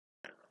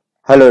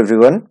Hello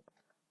everyone,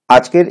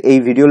 আজকের এই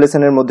video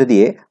লেসনের মধ্যে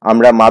দিয়ে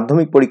আমরা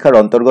মাধ্যমিক পরীক্ষার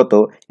অন্তর্গত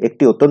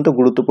একটি অত্যন্ত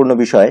গুরুত্বপূর্ণ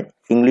বিষয়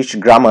ইংলিশ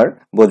গ্রামার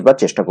বোঝবার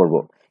চেষ্টা করব।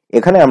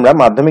 এখানে আমরা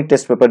মাধ্যমিক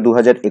টেস্ট পেপার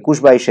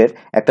 2021-22-এর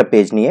একটা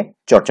পেজ নিয়ে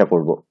চর্চা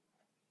করব।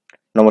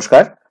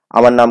 নমস্কার,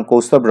 আমার নাম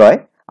কৌস্তব রয়।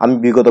 আমি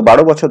বিগত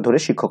 12 বছর ধরে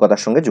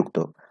শিক্ষকতার সঙ্গে যুক্ত।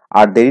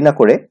 আর দেরি না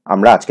করে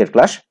আমরা আজকের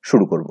ক্লাস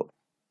শুরু করব।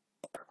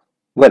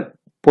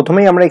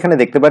 প্রথমেই আমরা এখানে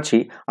দেখতে পাচ্ছি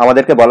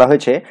আমাদেরকে বলা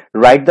হয়েছে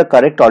write the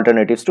correct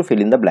alternatives to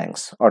fill in the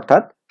blanks,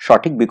 অর্থাৎ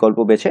সঠিক বিকল্প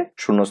বেছে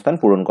শূন্যস্থান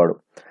পূরণ করো।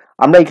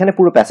 আমরা এখানে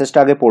পুরো প্যাসেজটা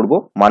আগে পড়বো,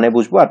 মানে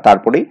বুঝবো, আর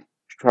তারপরেই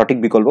সঠিক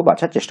বিকল্প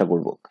বাছার চেষ্টা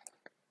করব।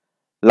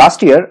 Last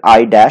year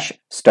I dash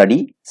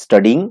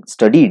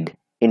studied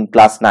in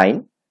class 9।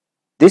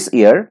 This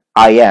year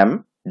I am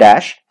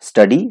dash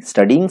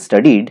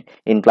studied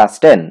in class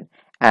 10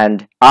 and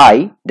I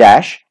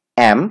dash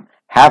am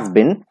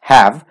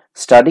have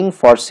studying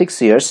for 6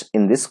 years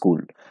in this school।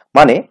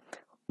 মানে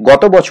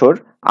গত বছর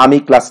আমি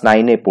ক্লাস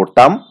 9-এ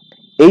পড়তাম,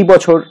 এই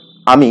বছর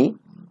আমি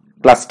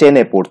ক্লাস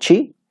 10-এ পড়ছি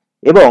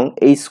এবং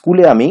এই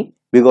স্কুলে আমি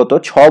বিগত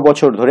 6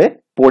 বছর ধরে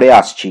পড়ে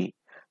আসছি।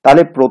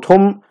 তাহলে প্রথম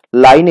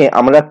লাইনে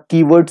আমরা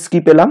কিওয়ার্ডস কি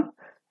পেলাম?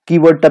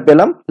 কিওয়ার্ডটা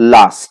পেলাম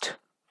লাস্ট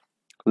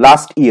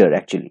ইয়ার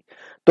অ্যাকচুয়ালি।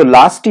 তো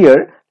লাস্ট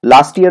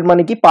ইয়ার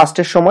মানে কি?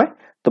 পাস্টের সময়।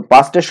 তো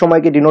পাস্টের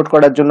সময়কে ডিনোট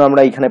করার জন্য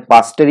আমরা এখানে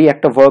পাস্টেরই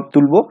একটা ভার্ব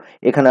তুলবো।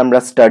 এখানে আমরা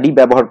স্টাডি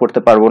ব্যবহার করতে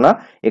পারবো না,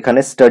 এখানে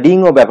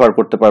স্টাডিংও ব্যবহার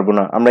করতে পারবো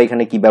না। আমরা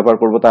এখানে কি ব্যবহার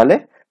করবো তাহলে?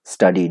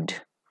 Studied.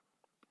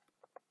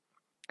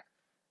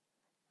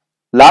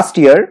 Last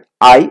year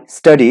I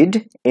studied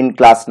in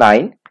class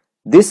 9।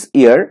 This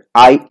year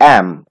I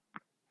am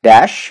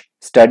dash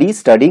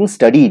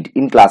studied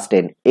in class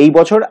 10। এই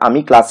বছর আমি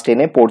ক্লাস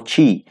 10-এ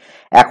পড়ছি,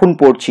 এখন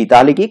পড়ছি।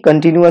 তাহলে কি?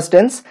 Continuous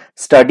tense.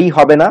 স্টাডি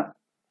হবে না,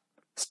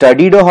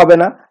 স্টাডিডও হবে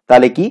না,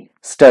 তাহলে কি?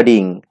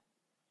 স্টাডিং।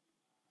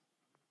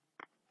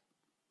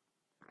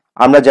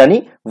 আমরা জানি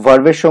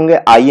ভার্বের সঙ্গে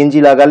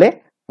আইএনজি লাগালে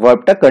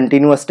ভার্বটা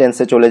কন্টিনিউয়াস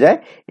টেন্সে চলে যায়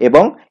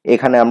এবং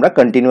এখানে আমরা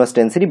কন্টিনিউয়াস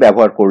টেন্সেরই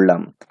ব্যবহার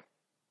করলাম।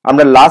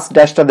 আমরা লাস্ট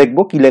ড্যাশটা দেখব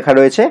কি লেখা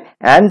রয়েছে।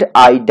 And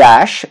I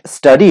dash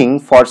studying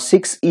for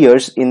 6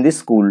 years in this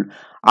school.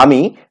 আমি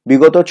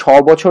বিগত 6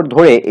 বছর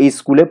ধরে এই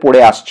স্কুলে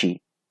পড়ে আসছি।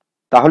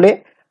 তাহলে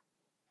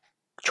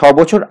 6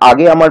 বছর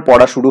আগে আমার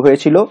পড়া শুরু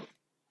হয়েছিল,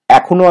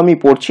 এখনো আমি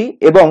পড়ছি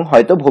এবং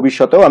হয়তো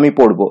ভবিষ্যতেও আমি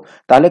পড়বো।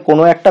 তাহলে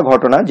কোনো একটা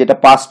ঘটনা যেটা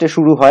পাস্টে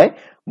শুরু হয়,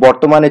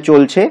 বর্তমানে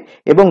চলছে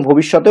এবং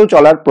ভবিষ্যতেও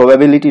চলার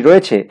প্রবাবিলিটি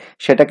রয়েছে,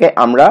 সেটাকে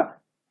আমরা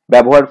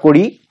ব্যবহার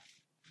করি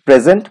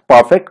প্রেজেন্ট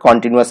পারফেক্ট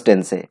কন্টিনিউয়াস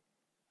টেন্সে।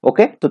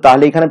 ওকে, তো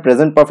তাহলে এখানে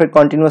present perfect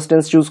continuous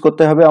tense choose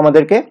করতে হবে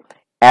আমাদেরকে।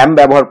 অ্যাম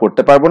ব্যবহার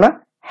করতে পারবো না,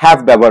 হ্যাভ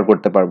ব্যবহার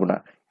করতে পারবো না।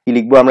 কি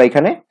লিখবো আমরা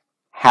এখানে?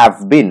 Have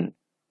been.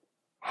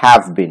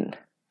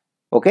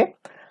 ওকে,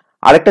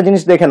 আরেকটা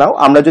জিনিস দেখে নাও,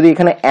 আমরা যদি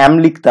এখানে অ্যাম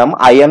লিখতাম,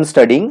 আই অ্যাম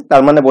স্টাডিং,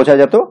 তার মানে বোঝা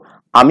যেত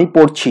আমি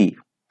পড়ছি।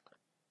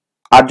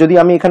 আর যদি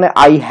আমি এখানে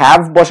আই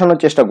হ্যাভ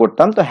বসানোর চেষ্টা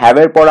করতাম, তো হ্যাভ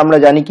এর পর আমরা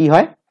জানি কি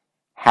হয়?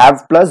 হ্যাভ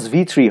প্লাস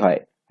V3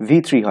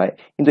 হয়,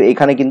 কিন্তু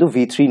এখানে কিন্তু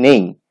V3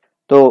 নেই।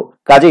 তো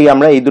কাজেই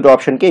আমরা এই দুটো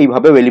অপশনকে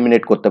এইভাবে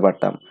এলিমিনেট করতে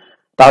পারতাম।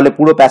 তাহলে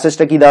পুরো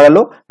প্যাসেজটা কি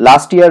দাঁড়ালো?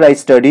 Last year I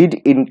studied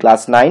in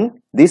class 9,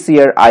 this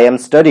year I am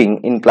studying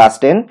in class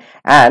 10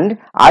 and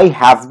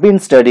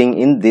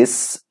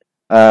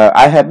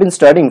I have been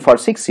studying for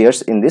 6 years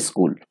in this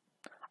school।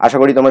 আশা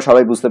করি তোমরা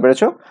সবাই বুঝতে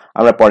পেরেছো।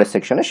 আমরা পরের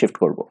সেকশনে শিফট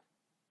করব।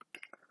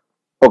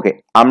 ওকে,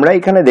 আমরা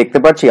এখানে দেখতে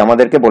পাচ্ছি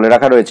আমাদেরকে বলে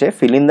রাখা রয়েছে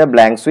fill in the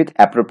blanks with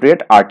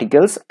appropriate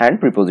articles and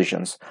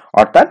prepositions,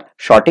 অর্থাৎ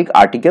সঠিক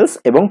আর্টিকেলস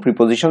এবং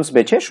প্রিপোজিশনস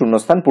বেছে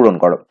শূন্যস্থান পূরণ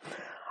করো।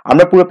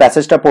 আমরা পুরো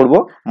প্যাসেজটা পড়বো,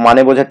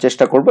 মানে বোঝার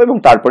চেষ্টা করব এবং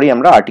তারপরেই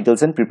আমরা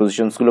আর্টিকেলস এন্ড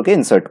প্রিপোজিশনস গুলোকে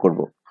ইনসার্ট করব।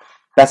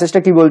 প্যাসেজটা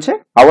কি বলছে?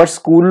 Our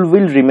school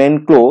will remain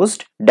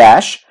closed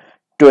dash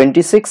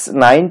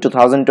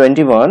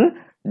 26/9/2021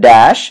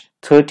 dash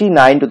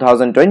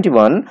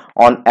 30/9/2021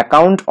 on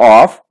account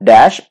of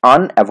dash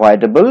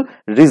unavoidable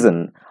reason।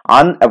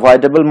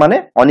 Unavoidable মানে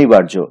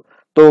অনিবার্য।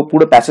 তো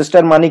পুরো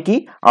প্যাসেজটার মানে কি?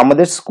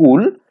 আমাদের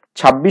স্কুল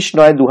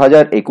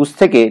 26/9/2021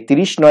 থেকে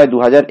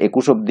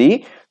 30/9/2021 অবধি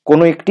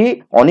কোনো একটি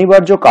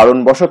অনিবার্য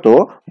কারণবশত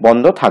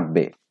বন্ধ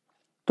থাকবে।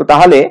 তো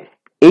তাহলে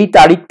এই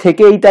তারিখ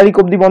থেকে এই তারিখ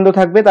অবধি বন্ধ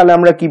থাকবে, তাহলে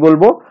আমরা কি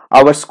বলবো?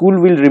 Our school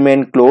will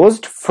remain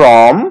closed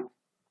from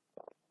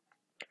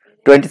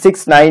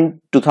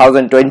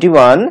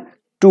 26/9/2021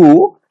 to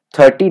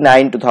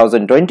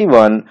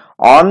 30/9/2021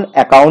 on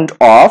account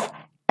of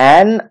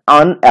an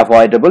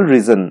unavoidable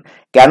reason।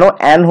 কেন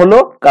অ্যান হলো?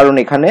 কারণ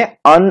এখানে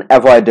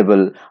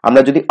unavoidable।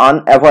 আমরা যদি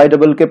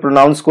unavoidable কে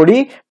প্রোনাউন্স করি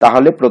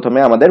তাহলে প্রথমে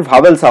আমাদের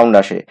ভাওয়েল সাউন্ড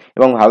আসে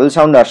এবং ভাওয়েল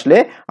সাউন্ড আসলে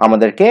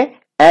আমাদেরকে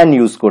অ্যান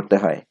ইউজ করতে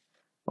হয়।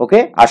 ওকে,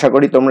 আশা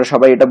করি তোমরা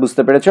সবাই এটা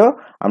বুঝতে পেরেছো।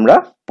 আমরা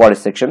পরের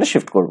সেকশনে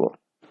শিফট করব।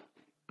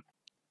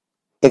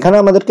 এখানে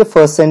আমাদেরকে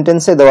ফার্স্ট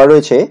সেন্টেন্সে দেওয়া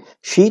রয়েছে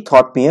she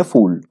thought me a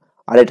fool,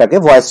 আর এটাকে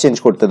ভয়েস চেঞ্জ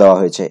করতে দেওয়া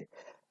হয়েছে।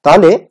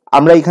 তাহলে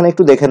আমরা এখানে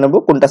একটু দেখে নেব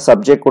কোনটা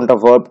সাবজেক্ট, কোনটা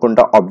ভার্ব,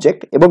 কোনটা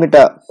অবজেক্ট এবং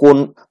এটা কোন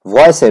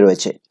ভয়েসে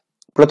রয়েছে।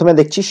 প্রথমে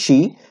দেখছি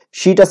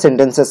sheটা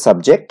সেন্টেন্সের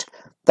সাবজেক্ট,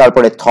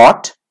 তারপরে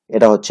thought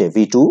এটা হচ্ছে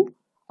V2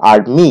 আর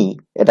me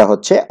এটা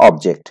হচ্ছে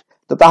অবজেক্ট।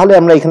 তো তাহলে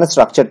আমরা এখানে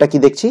স্ট্রাকচারটা কি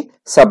দেখছি,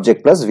 subject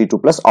plus V2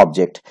 plus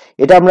object.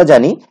 এটা আমরা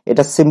জানি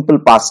এটা সিম্পল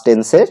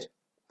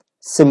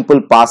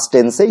পাস্ট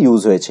টেন্সে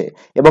ইউজ হয়েছে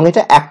এবং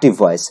এটা অ্যাক্টিভ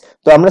ভয়েস।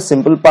 তো আমরা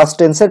সিম্পল পাস্ট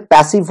টেন্সের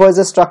প্যাসিভ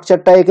ভয়েসের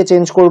স্ট্রাকচারটা একে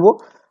চেঞ্জ করব।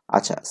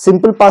 আচ্ছা,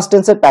 সিম্পল পাস্ট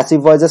টেন্সের প্যাসিভ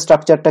ভয়েসের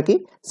স্ট্রাকচারটা কি?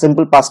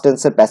 সিম্পল পাস্ট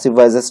টেন্সের প্যাসিভ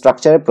ভয়েসের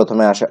স্ট্রাকচারে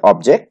প্রথমে আসে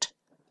object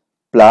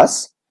plus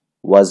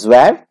was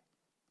were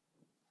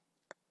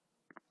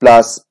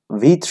plus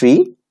V3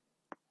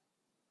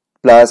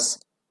 plus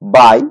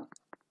by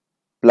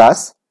plus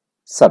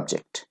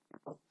subject.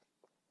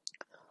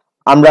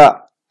 আমরা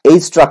এই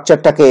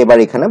স্ট্রাকচারটাকে এবার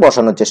এখানে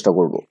বসানোর চেষ্টা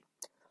করব।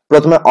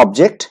 প্রথমে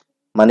অবজেক্ট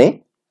মানে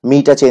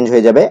মিটা চেঞ্জ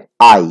হয়ে যাবে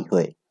আই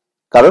হয়ে,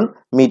 কারণ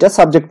মিটা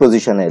সাবজেক্ট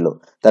পজিশনে এলো।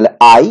 তাহলে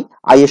আই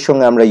এর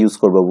সঙ্গে আমরা ইউজ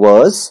করব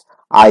ওয়াজ,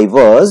 আই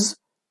ওয়াজ,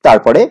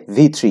 তারপরে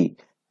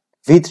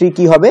V3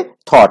 কি হবে?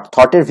 থট।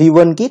 থটের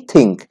V1 কি?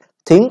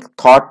 Think,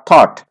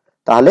 thought.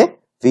 তাহলে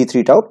V3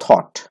 টাও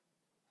thought.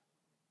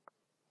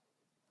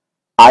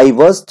 I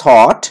was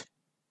thought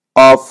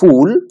a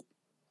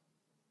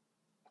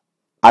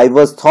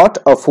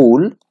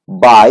fool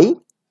by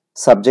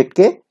subject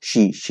কে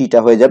শিটা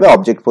হয়ে যাবে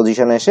অবজেক্ট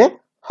পজিশনে এসে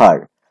হার।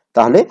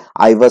 তাহলে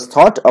I was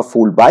thought a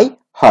fool by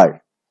her।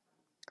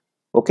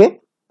 ওকে,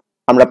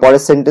 আমরা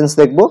পরের সেন্টেন্স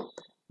দেখব।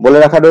 বলে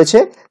রাখা রয়েছে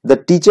the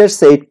teacher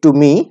said to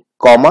me,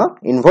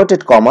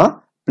 inverted comma,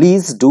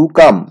 please do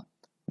come।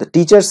 the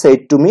teacher said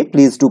to me,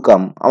 please do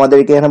come।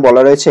 আমাদেরকে এখানে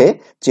বলা রয়েছে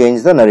চেঞ্জ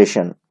দ্য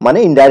নারেশন, মানে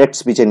ইনডাইরেক্ট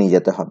স্পিচে নিয়ে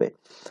যেতে হবে।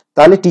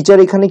 তাহলে টিচার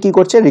এখানে কি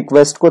করছে?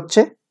 রিকোয়েস্ট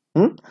করছে,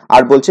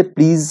 আর বলছে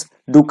প্লিজ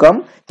ডু কাম।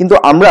 কিন্তু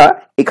আমরা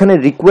এখানে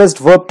রিকোয়েস্ট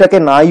ভার্বটাকে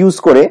না ইউজ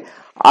করে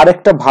আর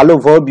একটা ভালো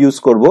ভার্ব ইউজ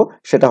করব,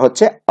 সেটা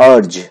হচ্ছে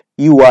আর্জ,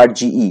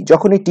 URGE।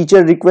 যখনই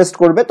টিচার রিকোয়েস্ট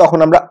করবে তখন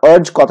আমরা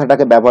আর্জ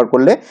কথাটাকে ব্যবহার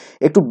করলে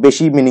একটু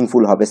বেশি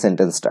মিনিংফুল হবে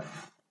সেন্টেন্সটা।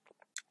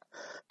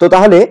 তো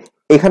তাহলে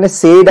এখানে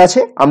সেড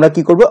আছে, আমরা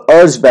কি করব?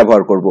 আর্জ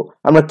ব্যবহার করব।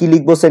 আমরা কি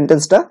লিখবো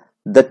সেন্টেন্সটা?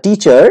 The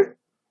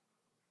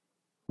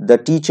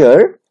teacher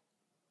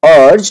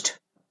urged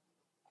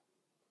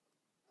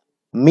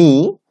me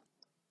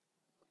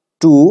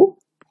to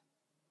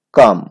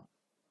come।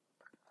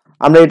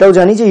 আমরা এটাও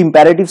জানি যে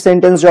ইম্পারেটিভ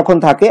সেন্টেন্স যখন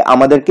থাকে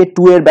আমাদেরকে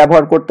টু এর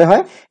ব্যবহার করতে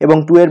হয় এবং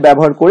টু এর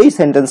ব্যবহার করেই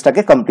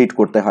সেন্টেন্সটাকে কমপ্লিট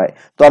করতে হয়।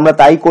 তো আমরা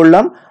তাই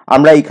করলাম।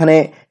 আমরা এখানে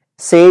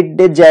সেড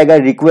এর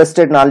জায়গায়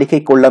রিকোয়েস্টেড না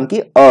লিখেই করলাম কি?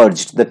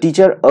 Urged. The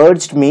teacher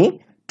urged me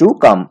to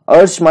come.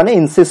 Urge মানে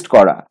ইনসিস্ট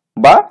করা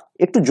বা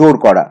একটু জোর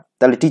করা।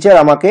 তাহলে টিচার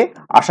আমাকে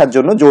আসার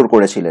জন্য জোর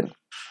করেছিলেন।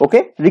 ওকে,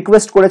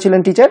 রিকোয়েস্ট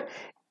করেছিলেন টিচার।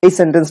 এই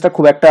সেন্টেন্সটা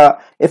খুব একটা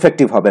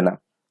এফেক্টিভ হবে না।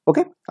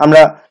 ওকে,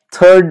 আমরা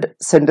থার্ড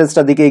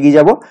সেন্টেন্সটার দিকে এগিয়ে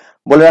যাব।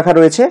 বলে রাখা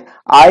রয়েছে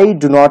I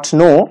do not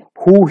know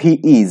who he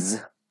is।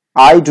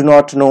 I do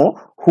not know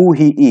who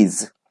he is।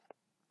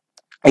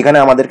 এখানে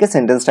আমাদেরকে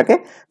সেন্টেন্সটাকে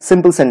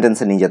সিম্পল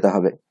সেন্টেন্সে নিয়ে যেতে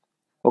হবে।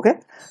 ওকে,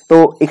 তো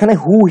এখানে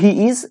who he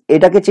is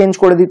এটাকে চেঞ্জ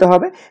করে দিতে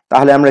হবে।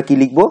 তাহলে আমরা কি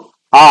লিখব?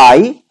 I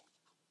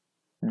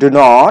do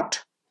not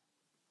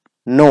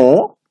know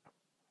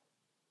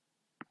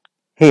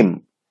him।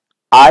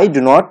 I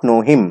do not know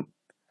him।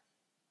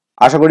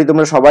 আশা করি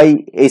তোমরা সবাই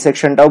এই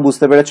সেকশনটাও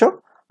বুঝতে পেরেছো।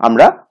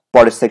 আমরা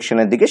পরের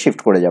সেকশনের দিকে শিফট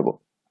করে যাব।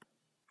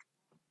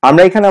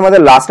 আমরা এখানে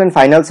আমাদের লাস্ট এন্ড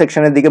ফাইনাল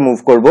সেকশনের দিকে মুভ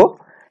করব।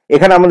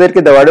 এখানে আমাদেরকে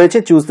দেওয়া রয়েছে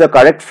choose the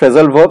correct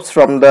phrasal verbs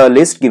from the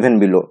list given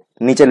below.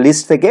 নিচের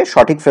লিস্ট থেকে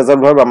সঠিক ফ্রেজাল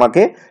ভার্ব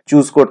আমাকে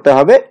চুজ করতে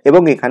হবে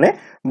এবং এখানে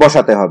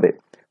বসাতে হবে।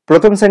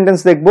 প্রথম সেন্টেন্স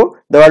দেখব,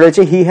 দেওয়া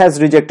রয়েছে he has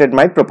rejected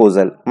my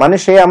proposal, মানে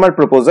সে আমার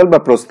প্রপোজাল বা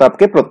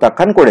প্রস্তাবকে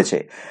প্রত্যাখ্যান করেছে।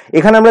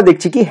 এখানে আমরা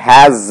দেখছি কি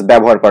হ্যাজ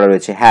ব্যবহার করা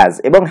রয়েছে, হ্যাজ,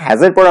 এবং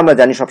হ্যাজের পর আমরা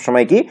জানি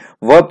সবসময় কি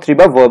ভার্ব 3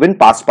 বা verb in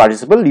past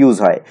participle use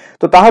হয়।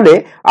 তো তাহলে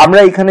আমরা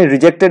এখানে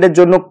রিজেক্টেড এর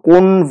জন্য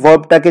কোন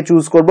ভার্বটাকে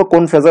চুজ করব,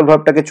 কোন ফ্রেজাল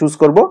ভার্বটাকে চুজ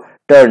করব?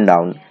 Turn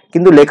down.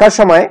 কিন্তু লেখার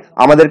সময়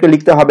আমাদেরকে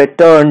লিখতে হবে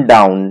টার্ন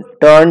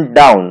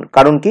ডাউন।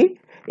 কারণ কি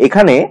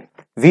এখানে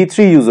V3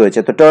 ইউজ হয়েছে,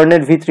 তো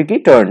টার্নের V3 কি?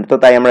 টার্ন। তো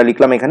তাই আমরা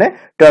লিখলাম এখানে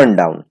টার্ন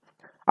ডাউন।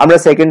 আমরা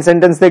সেকেন্ড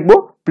সেন্টেন্স দেখব,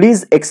 প্লিজ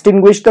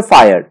এক্সটিংগুইশ দ্য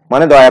ফায়ার,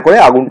 মানে দয়া করে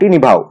আগুনটি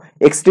নিভাও।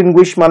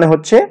 এক্সটিংগুইশ মানে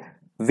হচ্ছে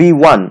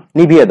V1,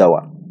 নিভিয়ে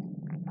দেওয়া।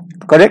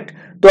 কারেক্ট।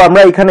 তো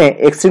আমরা এখানে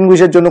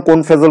এক্সটিংগুইশের জন্য কোন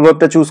ফ্রেজাল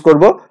ভার্বটা চুজ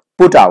করব?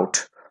 Put out.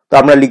 তো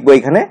আমরা লিখব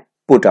এখানে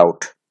পুট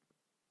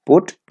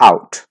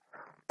আউট।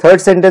 থার্ড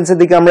সেন্টেন্সের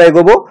দিকে আমরা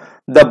এগোবো,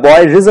 the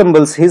boy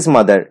resembles his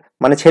mother,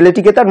 মানে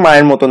ছেলেটিকে তার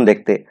মায়ের মতন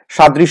দেখতে,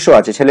 সাদৃশ্য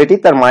আছে, ছেলেটি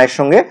তার মায়ের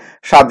সঙ্গে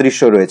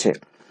সাদৃশ্য রয়েছে।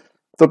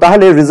 তো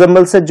তাহলে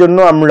রিজেম্বলস এর জন্য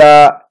আমরা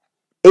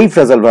এই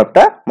ফ্রেজাল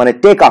ভার্বটা মানে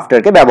টেক আফটার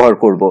কে ব্যবহার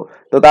করব।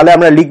 তো তাহলে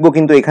আমরা লিখবো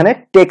কিন্তু এখানে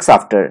টেক্স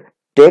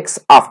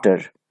আফটার।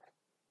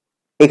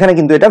 এখানে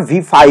কিন্তু এটা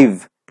V5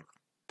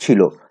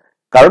 ছিল,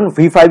 কারণ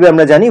V5 এ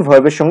আমরা জানি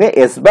ভার্বের সঙ্গে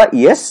s বা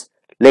es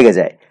লেগে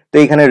যায়। তো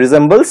এখানে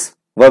রিজেম্বলস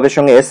ভার্বের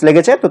সঙ্গে s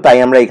লেগেছে, তো তাই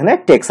আমরা এখানে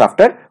টেক্স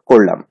আফটার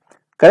করলাম।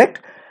 কারেক্ট।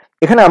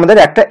 এখানে আমাদের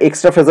একটা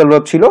এক্সট্রা ফ্রেজাল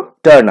ভার্ব ছিল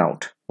টার্ন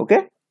আউট। ওকে,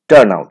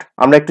 টার্ন আউট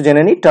আমরা একটু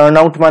জেনে নিই। টার্ন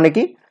আউট মানে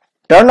কি?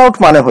 টার্ন আউট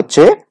মানে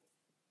হচ্ছে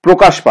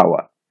প্রকাশ পাওয়া,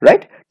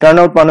 রাইট? টার্ন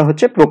আউট মানে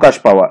হচ্ছে প্রকাশ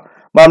পাওয়া,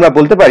 বা আমরা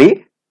বলতে পারি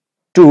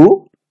টু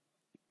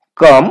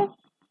কাম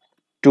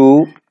টু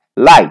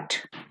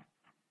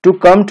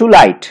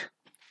লাইট।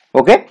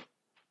 ওকে,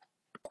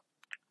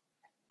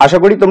 আশা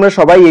করি তোমরা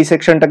সবাই এই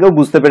সেকশনটাকেও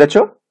বুঝতে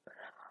পেরেছো।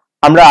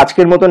 আমরা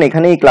আজকের মতন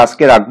এখানেই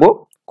ক্লাসকে রাখবো।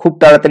 খুব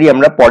তাড়াতাড়ি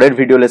আমরা পরের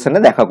ভিডিও লেসনে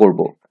দেখা করব।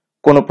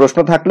 কোনো প্রশ্ন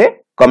থাকলে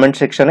কমেন্ট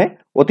সেকশনে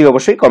অতি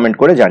অবশ্যই কমেন্ট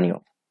করে জানিও।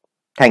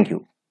 Thank you.